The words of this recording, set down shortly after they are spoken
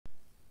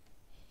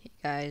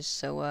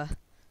guys.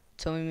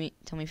 Tell me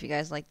if you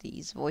guys like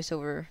these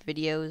voiceover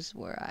videos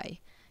where I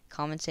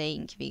commentate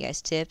and give you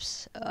guys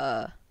tips.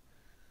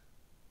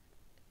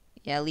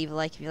 Yeah, leave a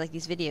like if you like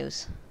these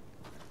videos.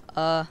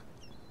 So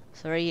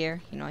right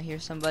here, I hear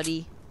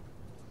somebody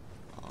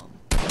um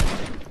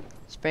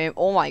spray him.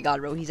 Oh my god,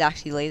 bro, he's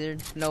actually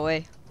lasered. No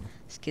way.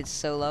 This kid's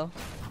so low.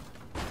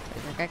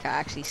 That guy got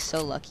actually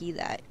so lucky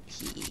that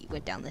he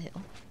went down the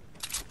hill.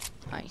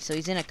 Alright, so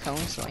he's in a cone,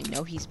 so I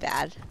know he's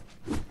bad.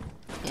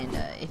 And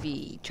if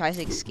he tries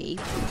to escape,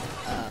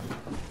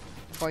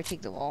 before I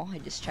take the wall, I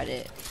just try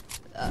to,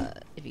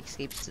 if he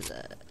escapes to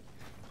the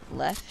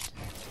left,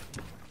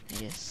 I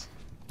just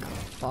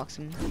box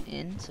him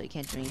in so he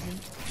can't do anything.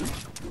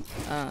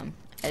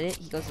 Edit,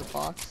 he goes to the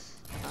box,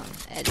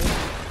 edit,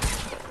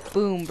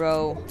 boom,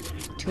 bro,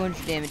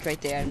 200 damage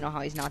right there. I don't know how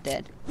he's not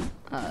dead.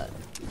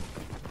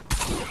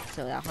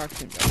 So that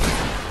harpoon,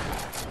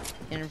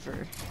 in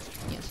for,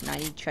 so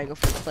 90, try to go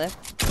for the cliff.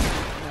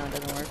 No, it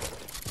doesn't work.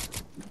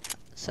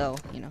 So,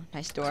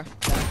 nice door.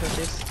 Gotta push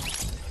this.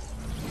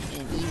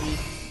 And easy.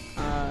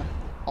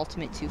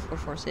 Ultimate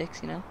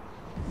 2446,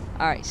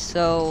 Alright,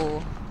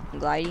 so I'm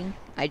gliding.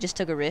 I just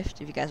took a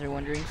rift, if you guys are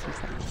wondering,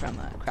 from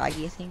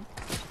Craggy, I think.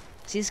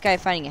 See this guy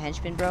fighting a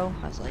henchman, bro?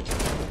 I was like,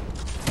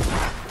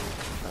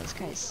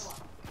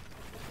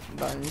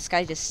 bro, this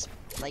guy just,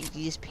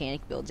 he just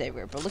panic builds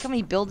everywhere. Bro, look how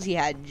many builds he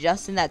had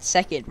just in that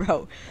second,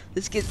 bro.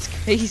 This kid's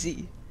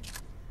crazy.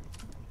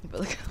 But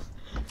look.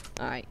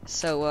 Alright,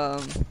 so,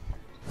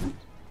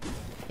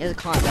 he has a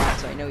combat,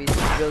 so I know he's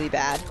really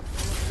bad.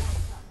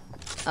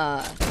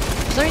 For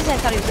some reason I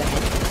thought he was a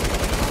henchman.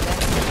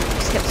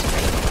 Just kept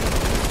spraying.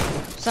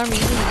 For some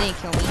reason he didn't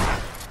kill me.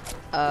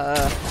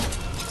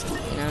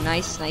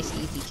 Nice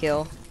easy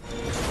kill.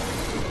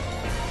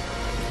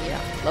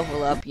 Yeah,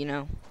 level up,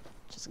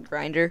 just a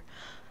grinder.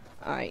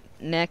 Alright,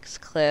 next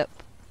clip.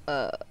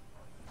 By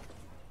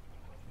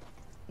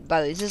the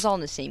way, this is all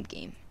in the same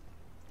game.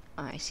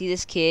 I see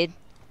this kid,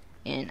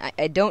 and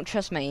I don't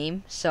trust my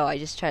aim, so I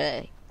just try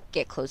to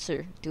get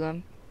closer to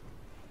him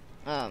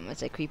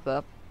as I creep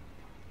up.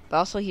 But I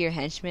also hear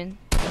henchmen.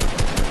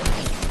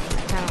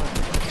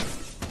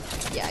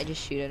 I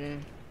just shoot at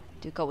him,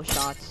 do a couple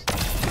shots,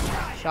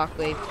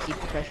 shockwave, keep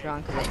the pressure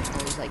on because I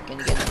know he's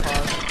gonna get in the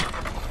car.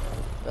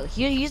 Bro,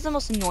 here's the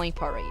most annoying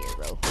part right here,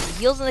 bro. He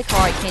heals in the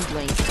car, I can't do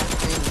anything.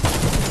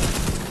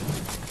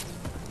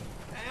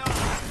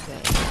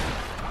 Okay.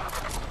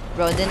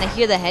 Bro, then I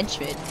hear the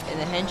henchman, and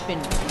the henchman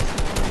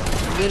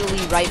is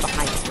literally right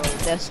behind me, bro.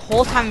 This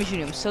whole time I'm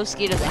shooting, I'm so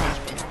scared of the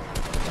henchman.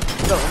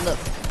 Bro, look.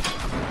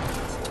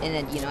 And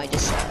then, I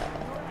just,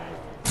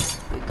 just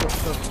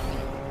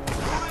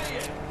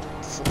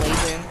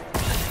laser him.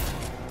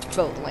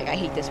 Bro, I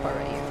hate this part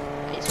right here.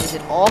 I just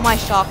wasted all my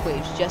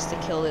shockwaves just to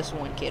kill this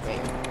one kid right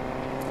here.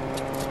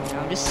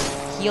 I'm just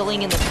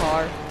healing in the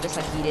car, just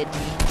like he did to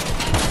me.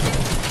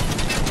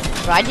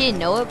 But I didn't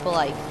know it,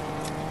 but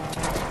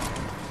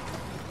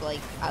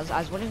I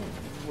was wondering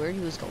where he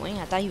was going.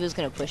 I thought he was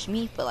gonna push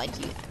me, but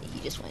he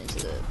just went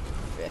into the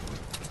rift.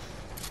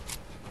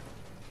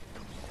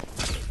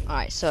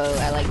 Alright, so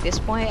at this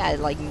point, I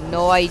had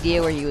no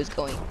idea where he was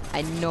going.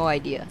 I had no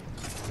idea.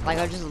 I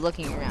was just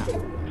looking around.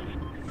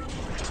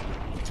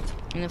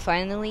 And then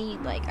finally,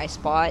 I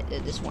spot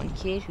this one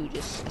kid who I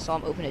saw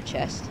him open a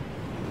chest.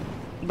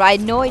 But I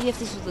had no idea if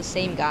this was the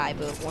same guy,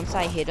 but once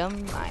I hit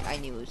him, I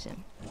knew it was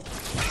him.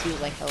 He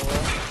was hella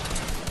low.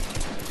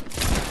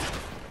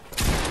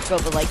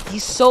 Bro, but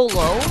he's so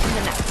low, and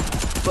then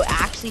but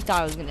actually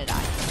thought I was gonna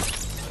die.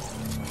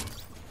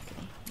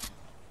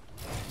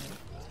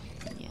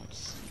 Okay. Yeah,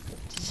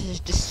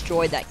 just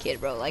destroyed that kid,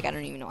 bro. I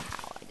don't even know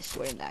how I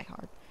destroyed him that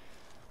hard.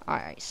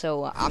 Alright,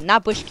 so I'm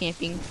not bush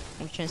camping.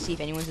 I'm just trying to see if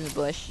anyone's in the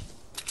bush.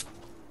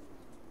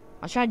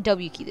 I'm trying to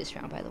W key this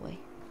round, by the way.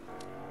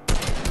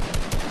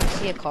 I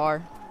see a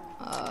car.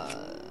 I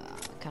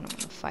kind of want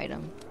to fight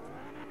him.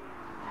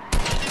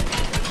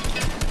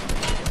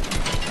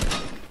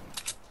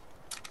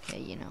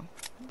 Okay,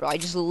 bro, I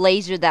just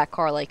lasered that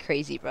car like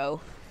crazy, bro.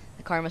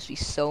 The car must be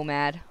so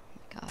mad.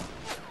 Oh my god.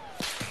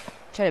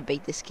 Try to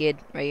bait this kid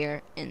right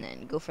here, and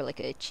then go for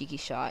a cheeky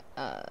shot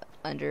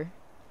under.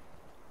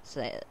 So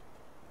that,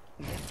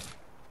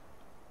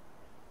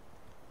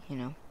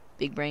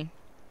 big brain.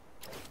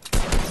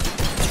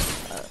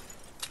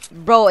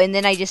 Bro, and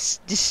then I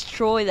just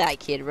destroy that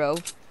kid, bro.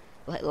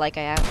 Like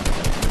I have.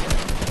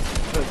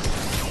 Bro,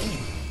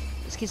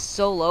 this kid's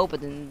so low,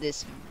 but then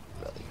this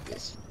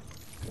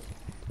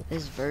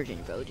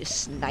virgin, bro,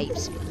 just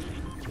snipes me.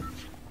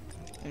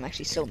 I'm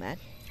actually so mad.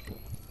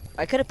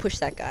 I could have pushed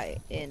that guy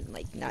and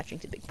not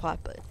drink the big pot,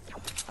 but I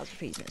was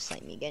afraid he's gonna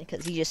snipe me again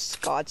because he just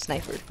god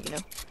sniper,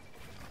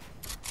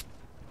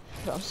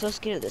 Bro, I'm so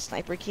scared of the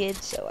sniper kid,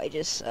 so I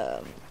just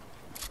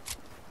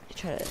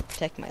try to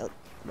protect my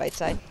right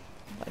side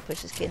while I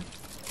push this kid.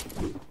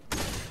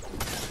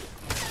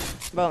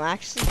 Bro,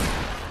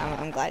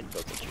 I'm glad I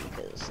built a tree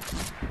because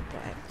I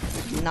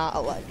have not a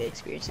lot of good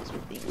experiences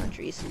with being on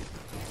trees.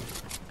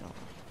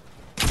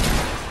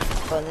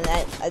 Bro, and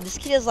then this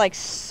kid is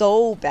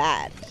so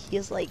bad. He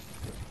is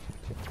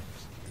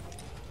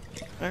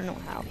I don't know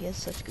how he has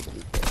such good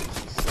loot. Bro.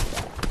 He's so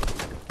bad.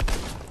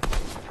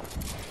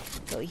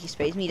 So he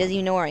sprays me. He doesn't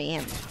even know where I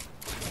am.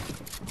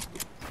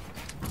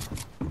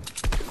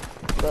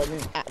 But then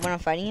when I'm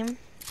fighting him,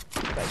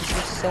 bro,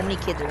 there's so many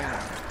kids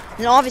around.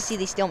 And obviously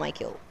they steal my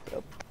kill,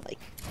 bro. Like,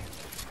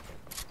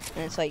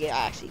 and it's like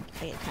I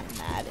get kind of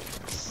mad at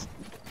this.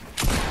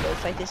 Go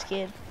fight this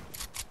kid.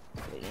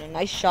 But, you know,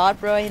 nice shot,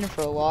 bro. I hit him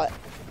for a lot.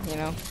 You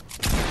know.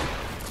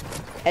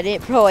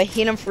 Bro. I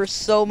hit him for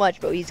so much,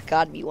 bro. He's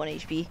got to be 1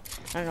 HP.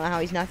 I don't know how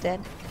he's not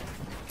dead.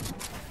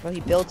 Bro, he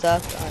builds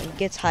up. He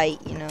gets height.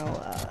 You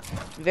know.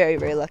 Very,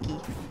 very lucky.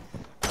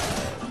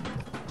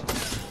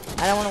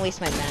 I don't want to waste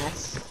my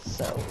mats,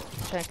 so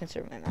I'm trying to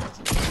conserve my mats.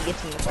 He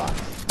gets me in the box.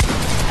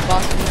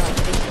 Box me like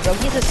 50. Bro,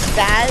 he's a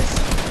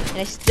spaz, and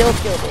I still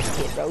kill this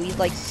kid, bro. He's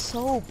like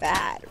so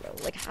bad, bro.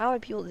 Like, how are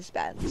people this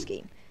bad in this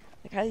game?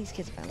 Like, how do these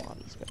kids find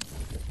lobbies, bro?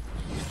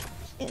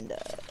 And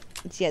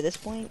see, at this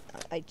point,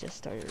 I just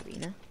started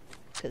arena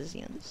because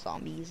you know the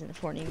zombies and the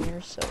Fortnite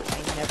mirrors, so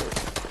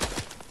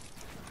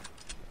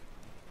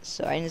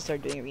I didn't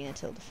start doing arena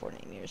until the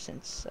Fortnite mirror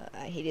since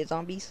I hated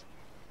zombies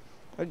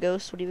or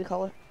ghosts. What do you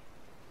call it?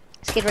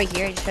 This kid right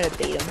here, I just try to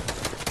bait him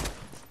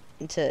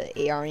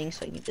into ARing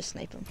so I can just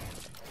snipe him.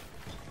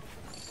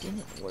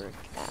 Didn't work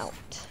out.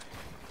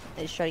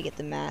 I just try to get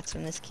the mats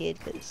on this kid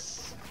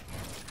because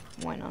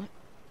why not?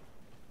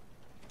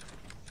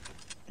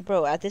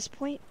 Bro, at this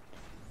point,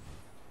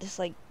 just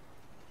like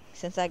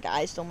since that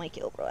guy stole my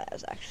kill, bro, I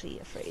was actually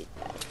afraid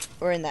that,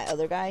 or in that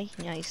other guy,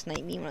 you know, he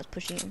sniped me when I was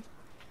pushing him.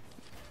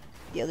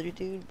 The other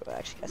dude, bro, I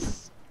actually got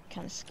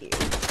kind of scared.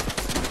 I'm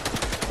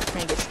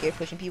trying to get scared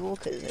pushing people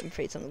because I'm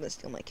afraid someone's gonna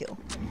steal my kill.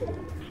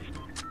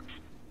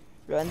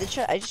 Bro, and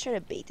I just try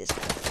to bait this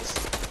guy.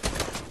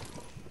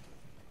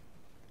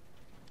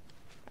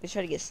 I just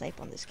try to get a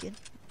snipe on this kid,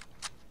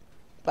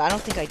 but I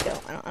don't think I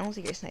don't. I don't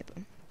think I snipe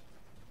him.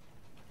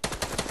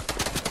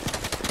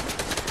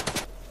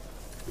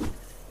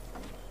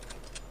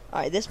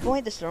 Alright, at this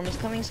point, the storm is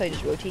coming, so I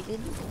just rotated.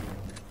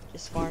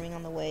 Just farming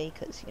on the way,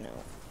 because, you know,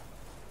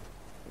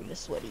 we're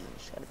just sweaty. You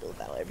just gotta build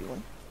battle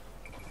everyone.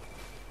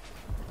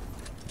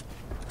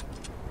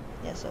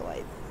 Yeah, so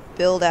I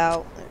build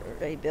out,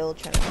 or I build,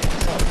 trying to find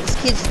myself. This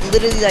kid's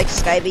literally, like,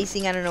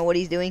 skybasing. I don't know what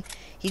he's doing.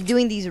 He's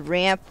doing these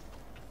ramp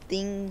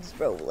things,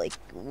 bro. Like,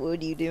 what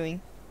are you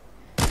doing?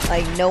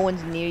 Like, no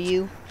one's near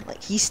you.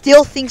 Like, he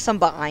still thinks I'm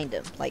behind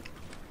him. Like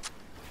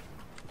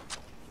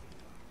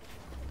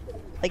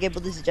I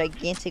built this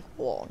gigantic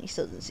wall, and he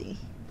still doesn't see me.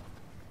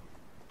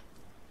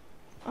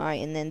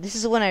 Alright, and then this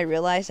is when I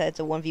realized that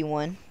it's a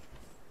 1v1.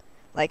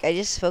 Like, I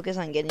just focus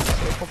on getting a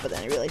circle, but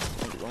then I realized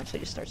it's 1v1, so I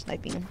just start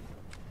sniping him.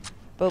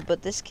 Bro,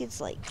 but this kid's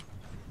like,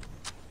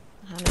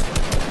 I don't know,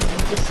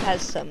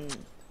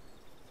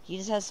 he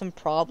just has some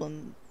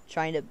problem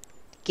trying to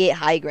get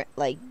high ground.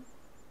 Like,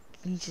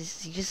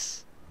 he's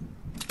just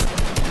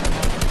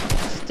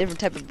a different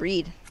type of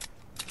breed.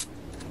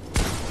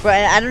 Bro,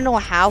 I don't know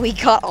how he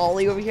got all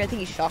the way over here. I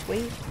think he's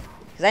shockwave,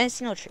 because I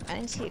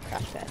didn't see a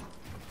crash pad.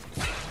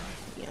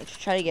 You know, to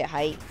try to get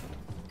height,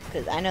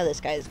 because I know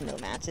this guy has no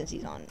mats since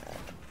he's on.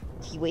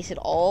 He wasted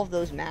all of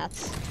those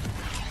mats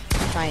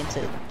trying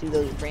to do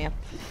those ramp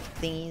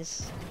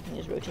thingies. He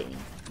was rotating.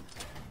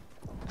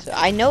 So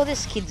I know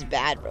this kid's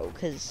bad, bro,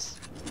 because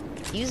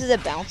he uses a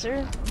bouncer,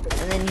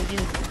 and then he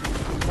just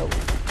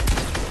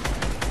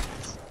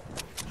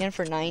hit him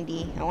for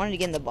 90. I wanted to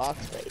get in the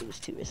box, but it was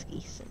too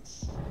risky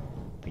since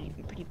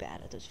I'm pretty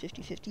bad at those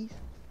 50-50s.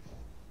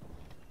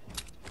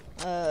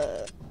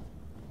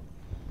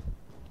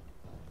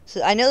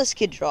 So I know this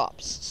kid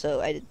drops,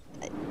 so I'm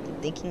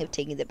thinking of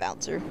taking the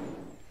bouncer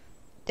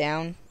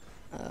down.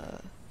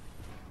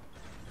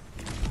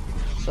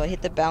 So I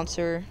hit the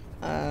bouncer.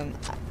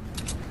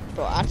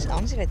 Bro, honestly,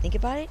 if I think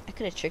about it, I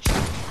could have tricked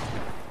him.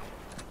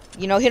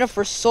 You know, hit him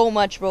for so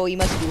much, bro. He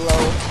must be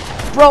low.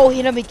 Bro,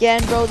 hit him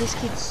again, bro. This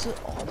kid's so,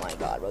 oh my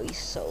god, bro. He's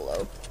so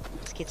low.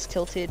 This kid's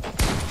tilted.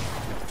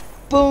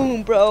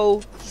 Boom,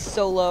 bro. He's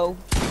so low.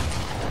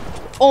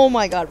 Oh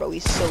my god, bro.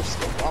 He's so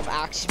skilled, bro. I'm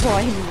actually, bro,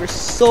 I hit him for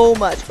so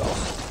much, bro.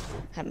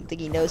 I don't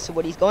think he knows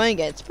what he's going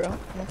against, bro.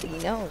 I don't think he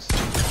knows.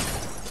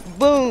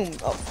 Boom.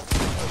 Oh,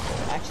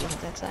 okay. Actually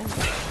hit that time.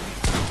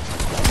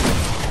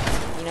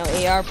 You know,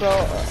 AR, bro.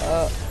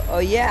 Oh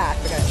yeah, I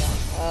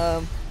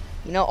forgot.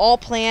 You know, all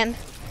planned.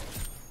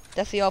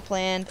 Definitely all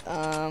planned.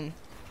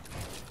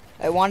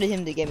 I wanted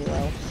him to get me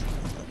low.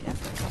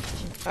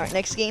 Alright,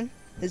 next game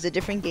is a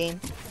different game.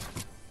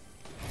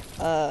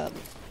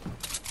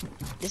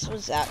 This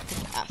was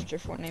after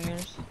Fortnite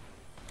mirrors.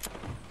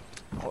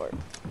 Or,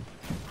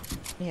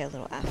 yeah, a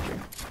little after.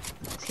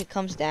 This kid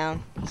comes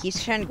down.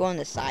 He's trying to go on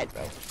the side,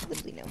 bro.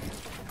 Literally no.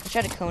 I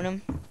try to cone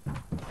him.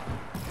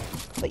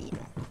 But, you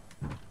know,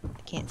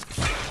 I can't.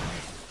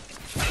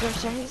 For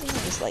some reason, I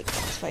just like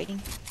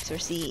fighting. So we're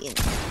seeing in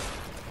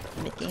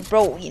mid game.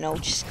 Bro, you know,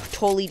 just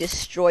totally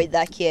destroyed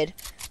that kid.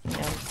 You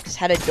know, just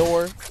had a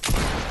door.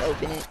 Just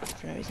open it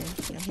for no reason.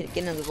 You know, get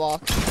into the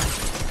block.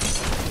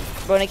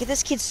 Bro, and I get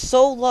this kid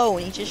so low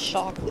and he just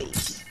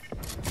shockwaves.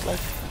 Like,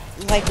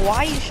 Like, why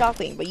are you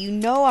shopping? But you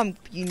know I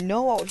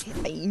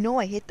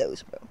hit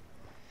those, bro.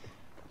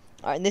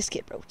 Alright, this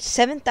kid, bro.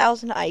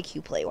 7,000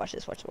 IQ play. Watch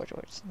this. Watch.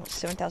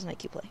 7,000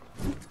 IQ play.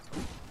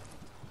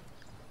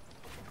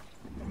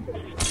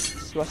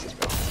 Watch this,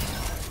 bro.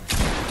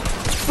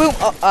 Boom.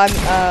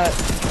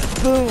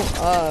 Boom.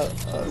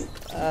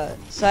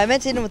 So I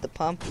meant to hit him with the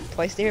pump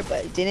twice there,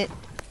 but it didn't.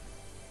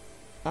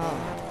 So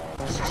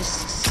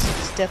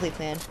just definitely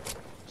planned.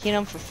 Hit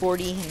him for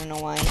 40. I don't know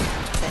why.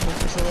 That hit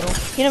him so little.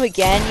 Hit him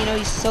again. You know,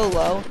 he's so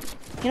low.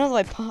 You know,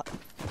 my pump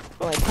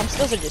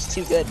skills are just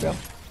too good, bro.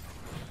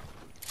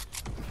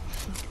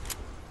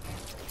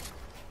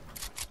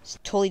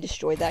 Just totally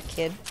destroyed that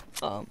kid.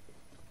 So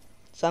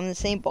I'm in the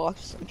same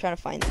box. I'm trying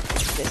to find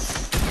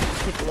this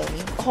kid below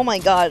me. Oh my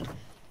god.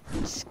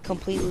 Just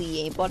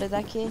completely aimbotted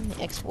that kid.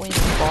 Exploiting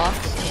the box.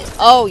 And,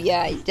 oh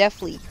yeah,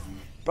 definitely.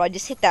 Bro, I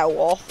just hit that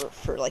wall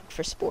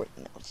for sport.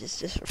 No,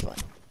 just for fun.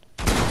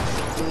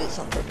 Do this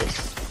on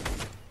purpose.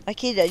 That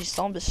kid, I just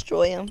saw him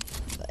destroy him.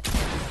 But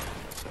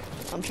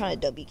I'm trying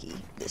to W key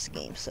this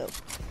game, so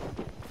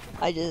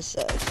I just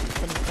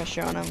putting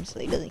pressure on him so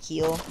he doesn't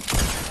heal.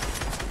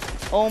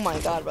 Oh my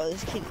god, bro,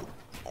 this kid,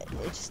 I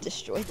just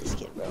destroyed this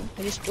kid, bro.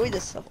 I just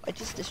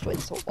destroyed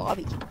this whole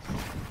lobby.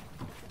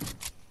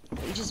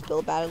 You just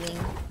build battling.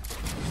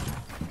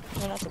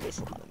 Try not to waste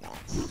a lot of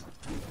mats.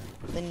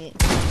 Then you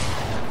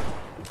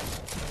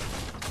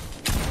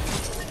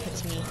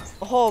hits me.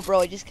 Oh, bro,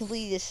 I just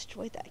completely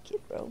destroyed that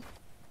kid, bro.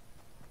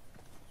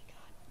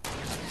 Oh my god.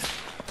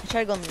 I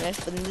tried to go on the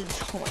rift, but then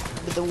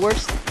the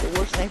worst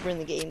sniper in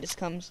the game just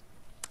comes.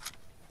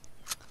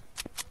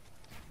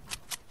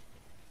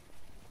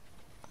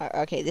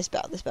 Okay, this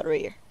battle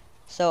right here.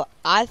 So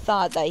I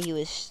thought that he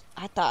was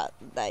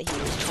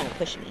trying to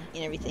push me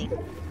and everything.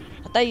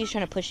 I thought he was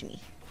trying to push me,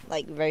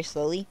 like, very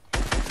slowly.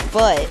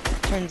 But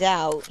turns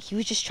out he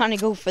was just trying to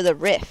go for the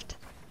rift.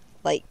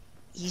 Like,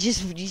 he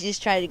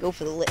just tried to go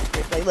for the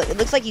rift. Like, look, it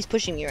looks like he's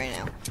pushing me right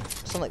now.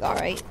 So I'm like, all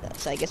right.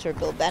 So I guess we're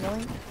build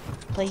battling.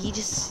 But he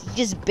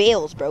just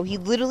bails, bro. He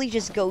literally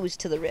just goes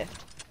to the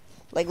rift.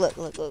 Like, look.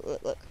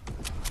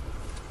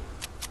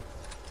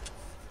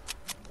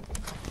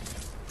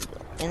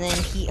 And then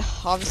he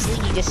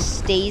just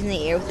stays in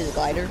the air with his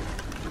glider,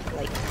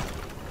 like.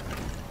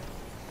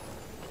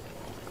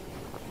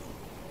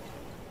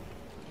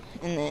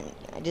 And then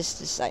I just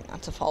decide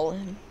not to follow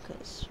him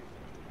because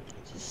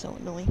it's just so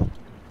annoying.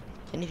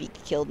 And if he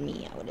killed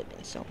me, I would have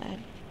been so mad.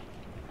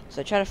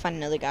 So I try to find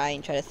another guy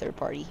and try to third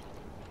party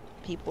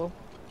people.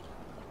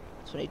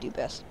 That's what I do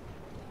best.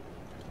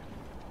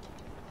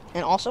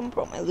 And also,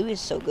 bro, my loot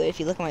is so good. If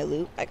you look at my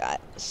loot, I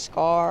got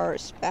Scar,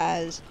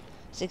 Spaz,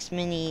 6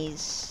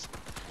 minis.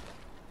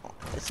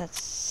 It's not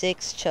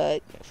 6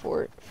 chug,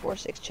 4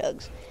 6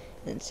 chugs,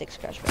 and then 6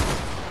 crash bags.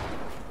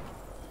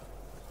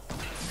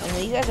 And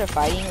these guys are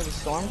fighting with a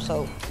storm,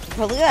 so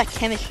bro, look at that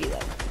chemistry though.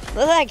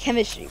 Look at that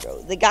chemistry,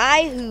 bro. The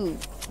guy who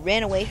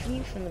ran away from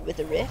you with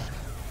the rift,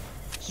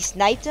 he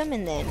sniped him,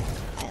 and then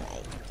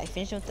I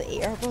finished him with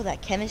the AR, bro.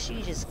 That chemistry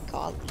is just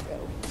godly, bro.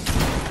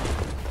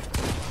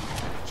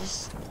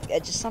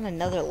 Just on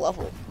another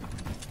level.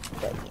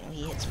 But you know,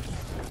 he hits me.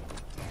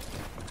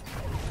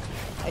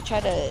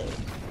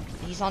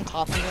 He's on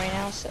top of me right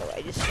now, so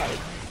I just try to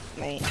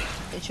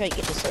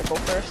get the circle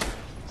first,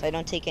 so I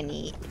don't take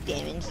any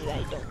damage that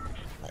I don't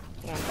like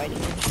when I'm fighting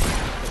him,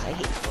 because I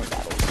hate floor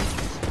battles.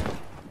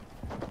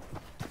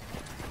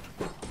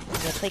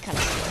 Because I play kind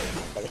of slow.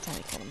 By the time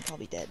I kill him, I'm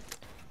probably dead.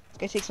 This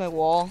guy takes my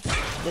wall,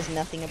 does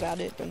nothing about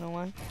it, don't know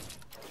why.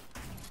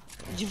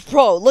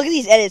 Bro, look at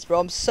these edits, bro.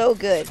 I'm so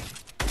good.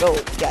 Bro,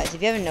 guys,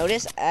 if you haven't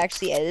noticed, I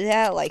actually edited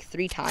that like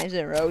 3 times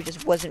in a row. It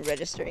just wasn't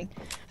registering.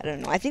 I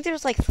don't know. I think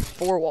there's like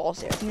 4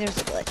 walls there. I think there's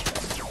a glitch,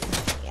 bro.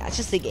 Yeah, it's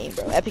just the game,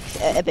 bro. Epic,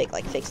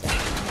 like, fixed that.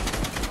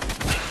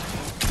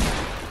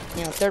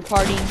 You know, third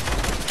party.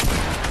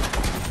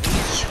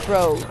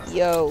 Bro,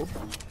 yo.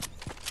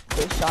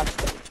 Those shots,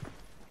 bro.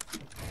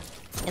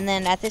 And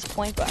then at this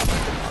point, bro, I think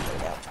they're all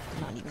laid out.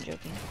 I'm not even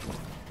joking.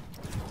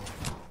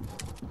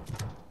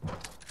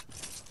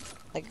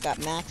 Like, I got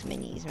max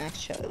minis, max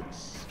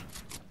chugs.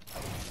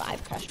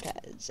 5 crash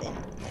pads and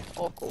like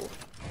all gold.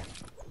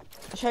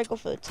 I try to go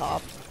for the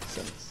top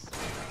since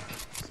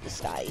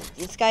this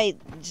guy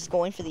just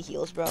going for the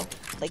heals, bro.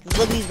 Like,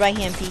 look at these right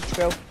hand peaks,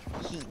 bro.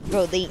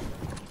 Bro, they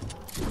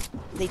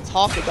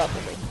talk about the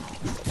right hand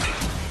peaks.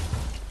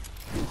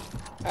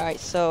 All right,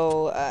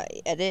 so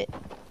edit,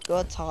 go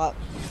up top.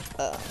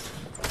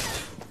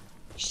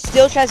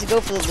 Still tries to go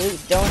for the loot.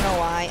 Don't know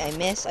why. I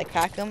miss. I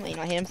crack him. You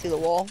know, I hit him through the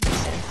wall. Makes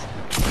sense.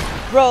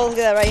 Bro, look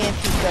at that right hand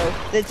peak,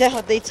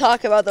 though. They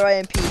talk about the right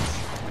hand peaks.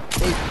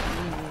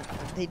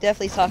 They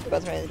definitely talk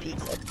about the right hand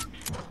peaks. Though.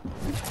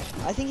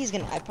 I think he's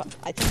gonna. I think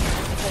he's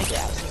gonna try to get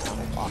out of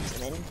my box,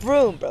 and then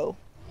boom, bro.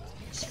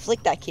 Just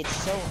flick that kid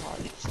so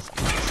hard. It's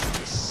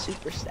just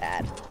super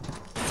sad.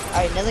 All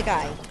right, another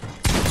guy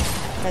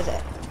tries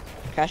to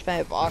crash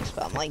my box,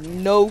 but I'm like,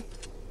 no.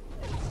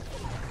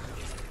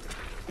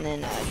 And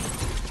then I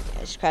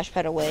just crash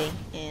pad away,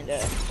 and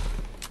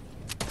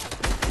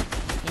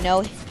you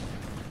know.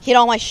 Hit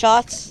all my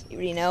shots, you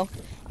already know.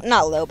 I'm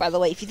not low, by the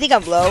way. If you think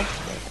I'm low,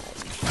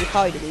 you're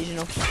probably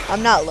delusional.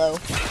 I'm not low.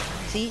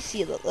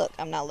 See, look,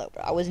 I'm not low,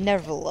 bro. I was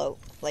never low.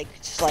 Like,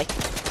 just like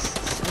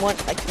one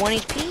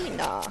HP?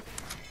 Nah,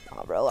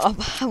 bro.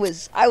 I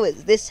was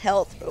this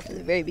health, bro, from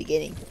the very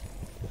beginning.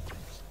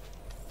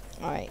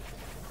 All right.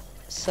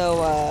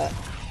 So,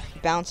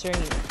 bouncer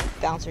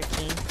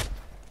king.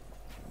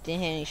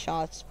 Didn't hit any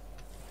shots.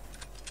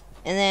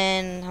 And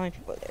then, how many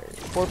people are there?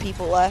 4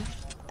 people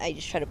left. I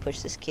just tried to push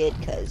this kid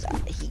because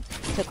he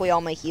took away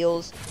all my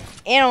heals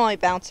and all my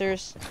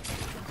bouncers.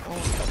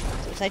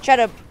 I try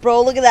to,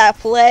 bro, look at that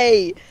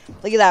play.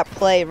 Look at that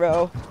play,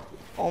 bro.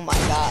 Oh my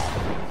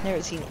god.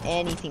 Never seen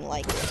anything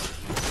like it.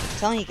 I'm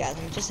telling you guys,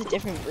 I'm just a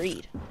different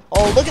breed.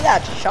 Oh, look at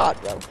that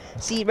shot, bro.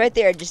 See, right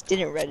there, it just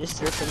didn't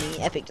register for me.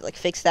 Epic, like,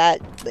 fix that.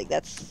 Like,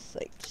 that's,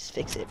 like, just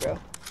fix it, bro.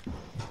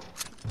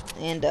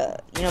 And,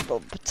 you know,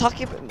 bro, but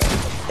talking about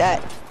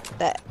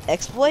that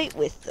exploit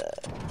with the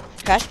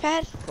crash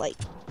pad, like,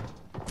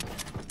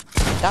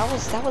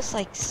 that was,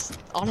 like,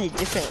 on a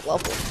different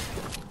level.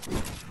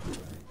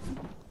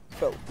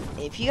 Bro,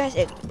 if you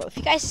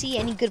guys see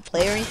any good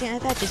play or anything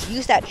like that, just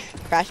use that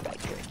crash pad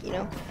trick, you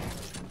know?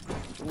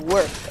 It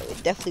worked, bro.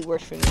 It definitely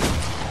worked for me.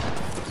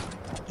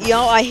 You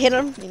know, I hit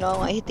him, you know,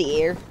 I hit the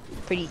air.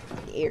 The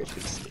air is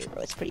pretty scary,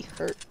 bro. It's pretty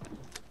hurt.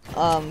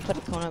 Put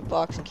a component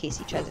box in case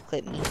he tries to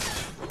clip me.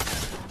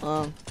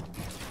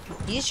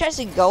 He just tries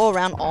to go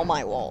around all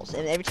my walls,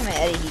 and every time I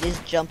edit, he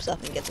just jumps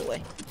up and gets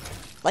away.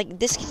 Like,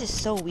 this kid is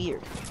so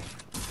weird.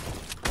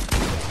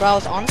 Bro, I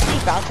was honestly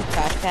about to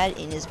crash pad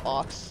in his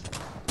box.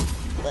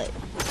 But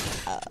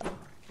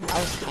I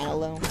was kind of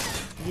low.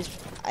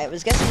 I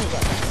was guessing he was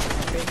like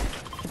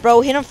 100.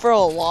 Bro, hit him for a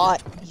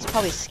lot. He's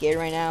probably scared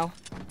right now.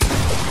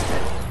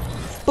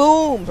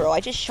 Boom, bro. I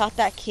just shot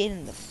that kid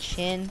in the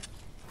chin.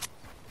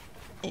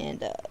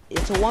 And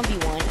it's a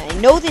 1v1. I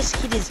know this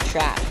kid is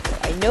trash, bro.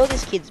 I know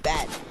this kid's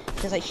bad.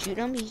 Because I shoot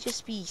him, he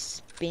just be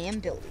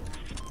spam building.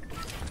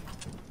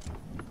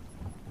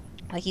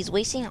 Like, he's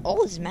wasting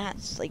all his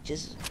mats. Like,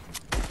 just,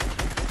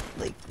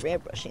 like,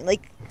 red brushing.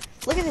 Like,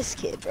 look at this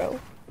kid, bro.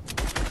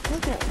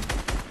 Look at him.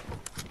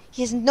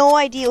 He has no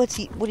idea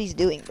what he's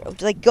doing, bro.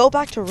 Like, go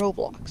back to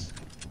Roblox.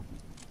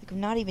 Like, I'm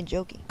not even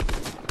joking.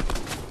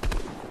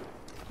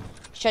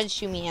 He tried to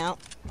shoot me out.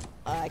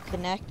 I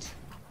connect.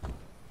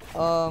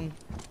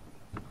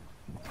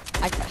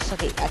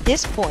 Okay, at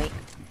this point,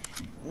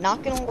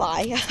 not gonna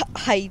lie,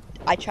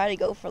 I try to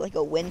go for, like,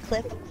 a win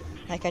clip.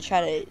 Like, I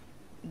try to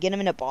get him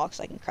in a box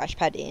so I can crash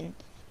pad in.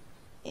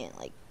 And,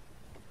 like,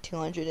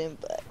 200 him,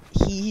 but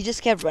he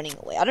just kept running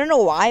away. I don't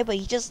know why, but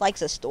he just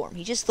likes a storm.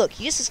 He just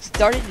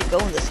started to go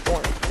in the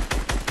storm.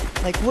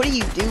 Like, what are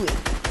you doing?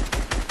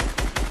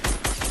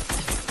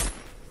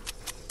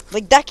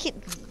 Like, that kid,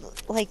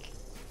 like,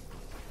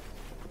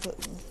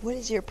 what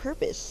is your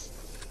purpose?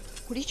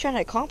 What are you trying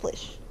to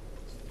accomplish?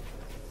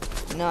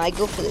 No, I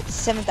go for the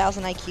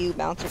 7,000 IQ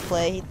bouncer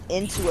play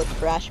into a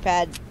crash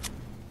pad.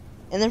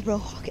 And then,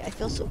 bro, okay, I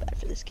feel so bad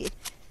for this kid.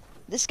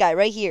 This guy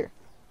right here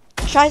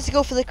tries to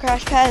go for the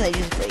crash pad, and they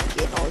just break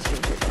it, and all his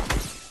dreams are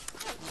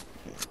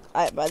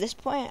gone. By this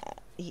point,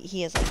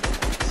 he has, like, no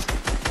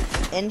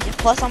balance. And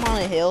plus, I'm on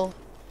a hill,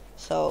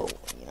 so,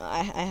 you know,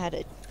 I had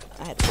to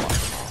block him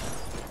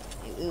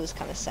off. It was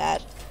kind of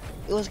sad.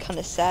 It was kind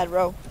of sad,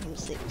 bro. It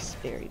was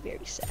very,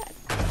 very sad.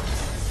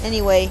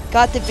 Anyway,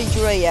 got the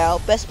victory royale.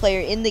 Best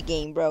player in the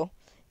game, bro.